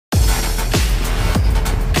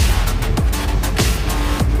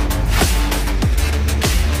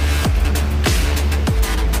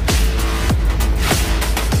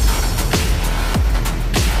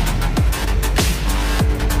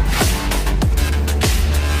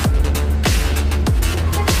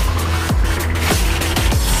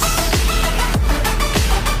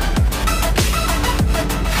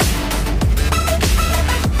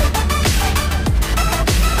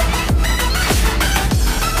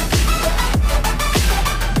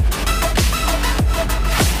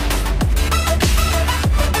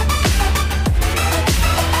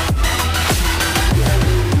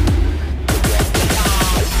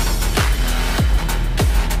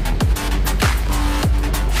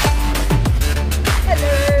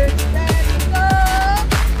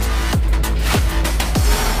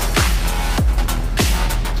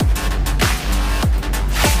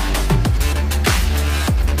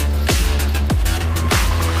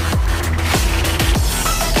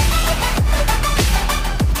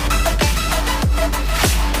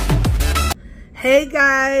Hey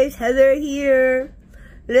guys, Heather here.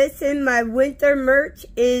 Listen, my winter merch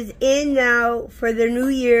is in now for the New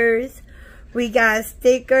Year's. We got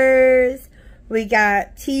stickers, we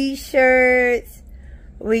got t-shirts,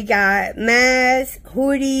 we got masks,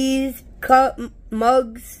 hoodies, cup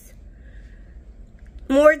mugs,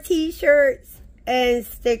 more t-shirts and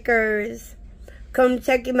stickers. Come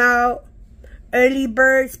check them out. Early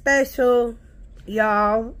bird special,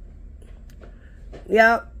 y'all.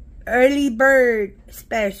 Yep. Early bird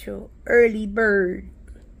special. Early bird.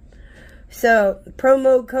 So,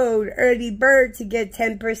 promo code early bird to get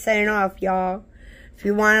 10% off, y'all. If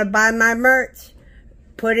you want to buy my merch,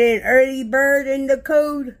 put in early bird in the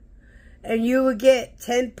code and you will get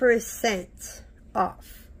 10%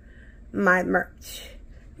 off my merch.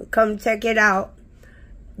 Come check it out.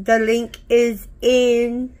 The link is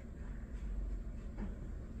in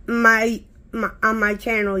on my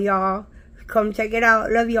channel, y'all. Come check it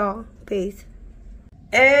out. Love y'all. Peace.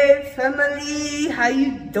 Hey family, how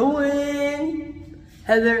you doing?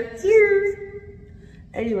 Heather here.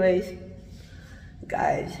 Anyways,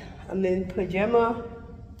 guys, I'm in pajama.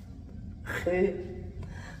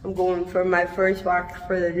 I'm going for my first walk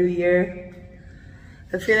for the new year.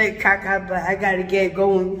 I feel like caca, but I gotta get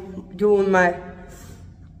going doing my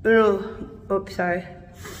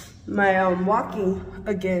my walking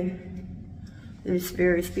again. There's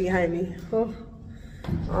spirits behind me. Oh.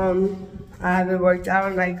 I haven't worked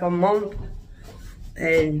out in like a month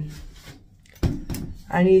and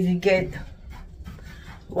I need to get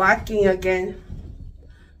walking again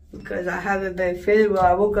because I haven't been feeling well.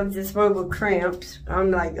 I woke up this morning with cramps. I'm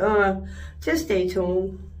like, just stay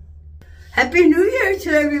tuned. Happy New Year to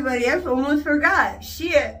everybody. I almost forgot.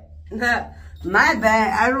 Shit. My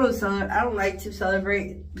bad. I don't like to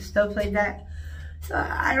celebrate stuff like that. So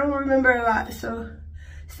I don't remember a lot. So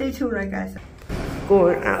stay tuned, like I said.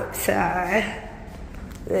 Going outside.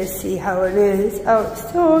 Let's see how it is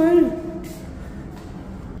outside.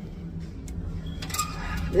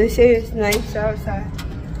 This is nice outside.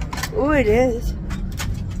 Oh, it is.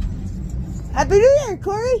 Happy New Year,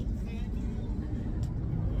 Corey.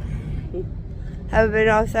 Haven't been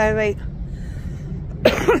outside like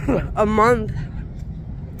a month.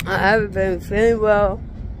 I haven't been feeling well.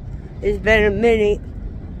 It's been a minute.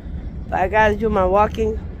 But I gotta do my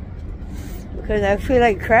walking. Because I feel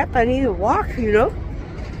like crap, I need to walk, you know?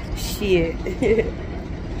 Shit.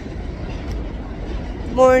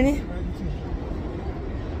 Morning.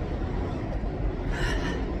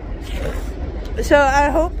 So I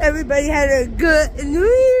hope everybody had a good New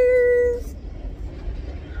Year's.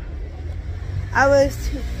 I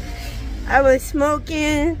was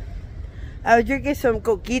smoking. I was drinking some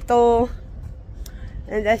coquito.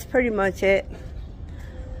 And that's pretty much it.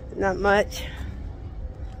 Not much.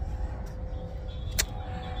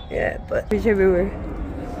 Yeah, but it's everywhere.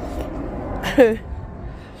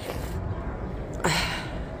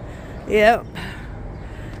 Yep.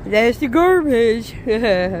 There's the garbage.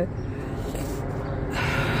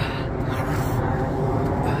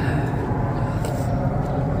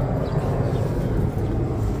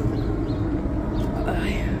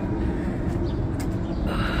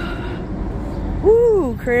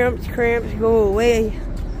 Woo, cramps go away.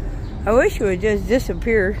 I wish it would just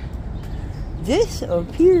disappear.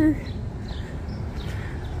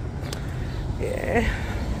 Yeah.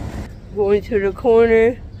 Going to the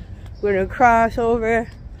corner. Gonna cross over.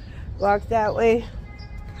 Walk that way.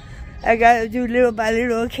 I gotta do little by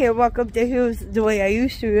little. I can't walk up the hills the way I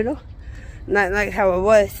used to, you know? Not like how it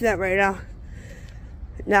was. Not right now.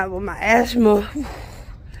 Not with my asthma.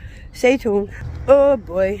 Stay tuned. Oh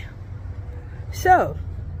boy. So,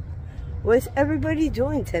 what's everybody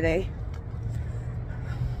doing today?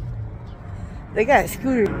 They got a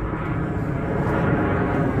scooter.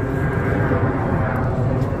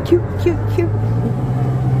 Cute.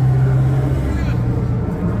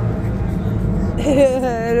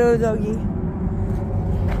 Hello, doggy.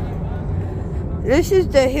 This is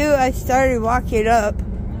the hill I started walking up.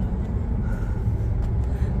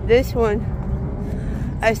 This one.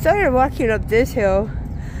 I started walking up this hill,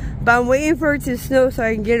 but I'm waiting for it to snow so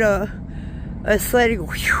I can get a sledding.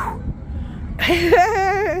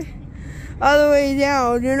 All the way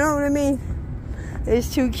down, you know what I mean? It's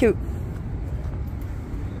too cute.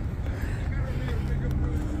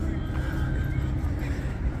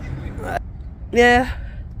 Yeah.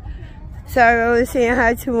 Sorry, I was saying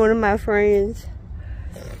hi to one of my friends.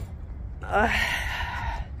 Yeah,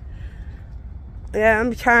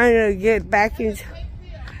 I'm trying to get back into...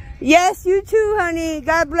 Yes, you too, honey.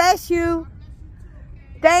 God bless you.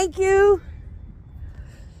 Thank you.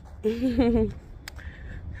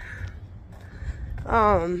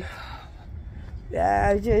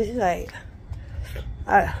 I was just like,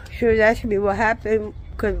 she was asking me what happened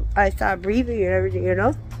because I stopped breathing and everything, you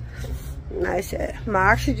know. And I said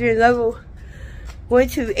my oxygen level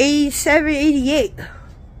went to 87, 88.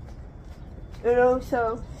 You know,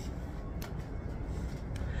 so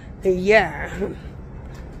yeah,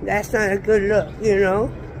 that's not a good look, you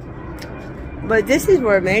know. But this is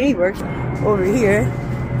where Manny works, over here.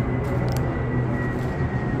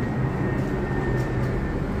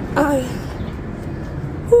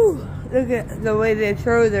 Look at the way they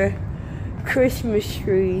throw their Christmas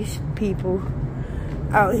trees, people,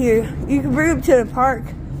 out here. You can bring them to the park,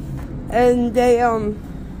 and they, you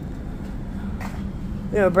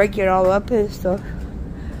know, break it all up and stuff.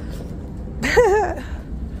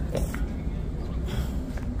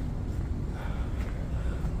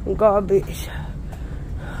 Garbage.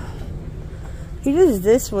 He does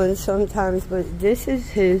this one sometimes, but this is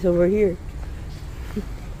his over here.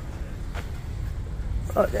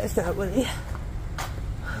 Oh, that's not Willie.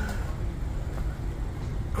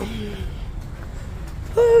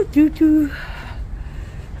 Oh, doo-doo.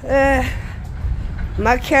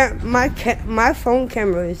 My phone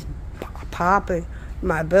camera is popping.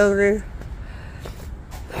 My building.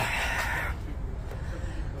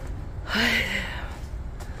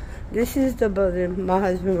 This is the building my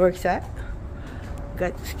husband works at.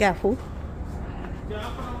 Got the scaffold.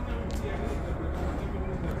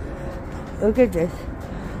 Look at this.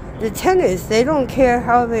 The tenants, they don't care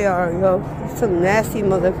how they are, yo. Some nasty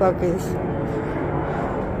motherfuckers.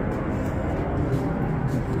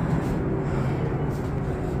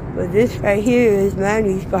 But this right here is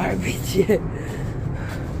Manny's garbage.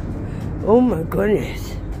 Oh my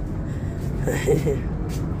goodness.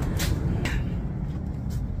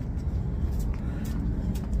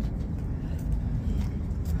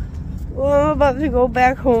 Well, I'm about to go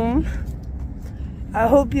back home. I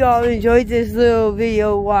hope you all enjoyed this little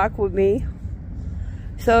video walk with me.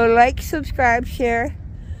 So like, subscribe, share.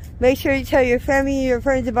 Make sure you tell your family and your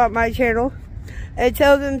friends about my channel. And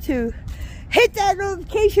tell them to hit that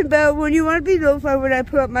notification bell when you want to be notified when I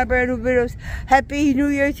put up my brand new videos. Happy New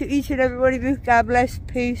Year to each and every one of you. God bless.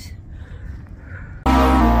 Peace.